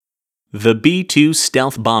The B-2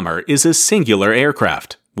 stealth bomber is a singular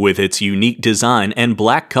aircraft, with its unique design and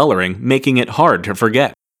black coloring making it hard to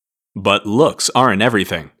forget. But looks aren't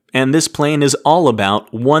everything, and this plane is all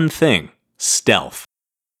about one thing: stealth.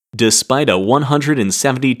 Despite a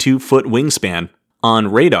 172-foot wingspan,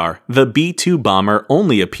 on radar, the B-2 bomber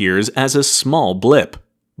only appears as a small blip.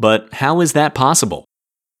 But how is that possible?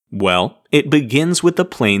 Well, it begins with the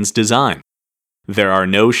plane's design. There are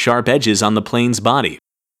no sharp edges on the plane's body.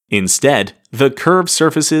 Instead, the curved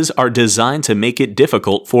surfaces are designed to make it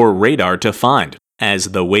difficult for radar to find,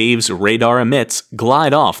 as the waves radar emits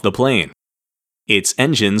glide off the plane. Its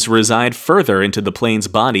engines reside further into the plane's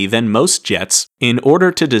body than most jets in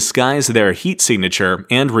order to disguise their heat signature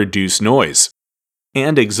and reduce noise.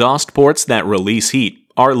 And exhaust ports that release heat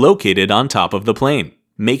are located on top of the plane,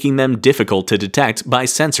 making them difficult to detect by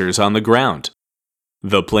sensors on the ground.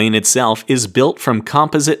 The plane itself is built from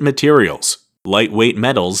composite materials, lightweight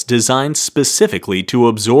metals designed specifically to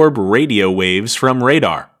absorb radio waves from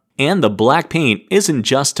radar. And the black paint isn't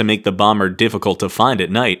just to make the bomber difficult to find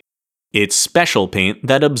at night. It's special paint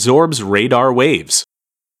that absorbs radar waves.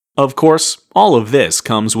 Of course, all of this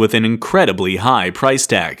comes with an incredibly high price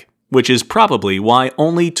tag, which is probably why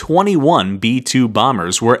only 21 B-2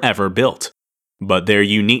 bombers were ever built. But their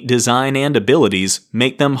unique design and abilities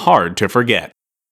make them hard to forget.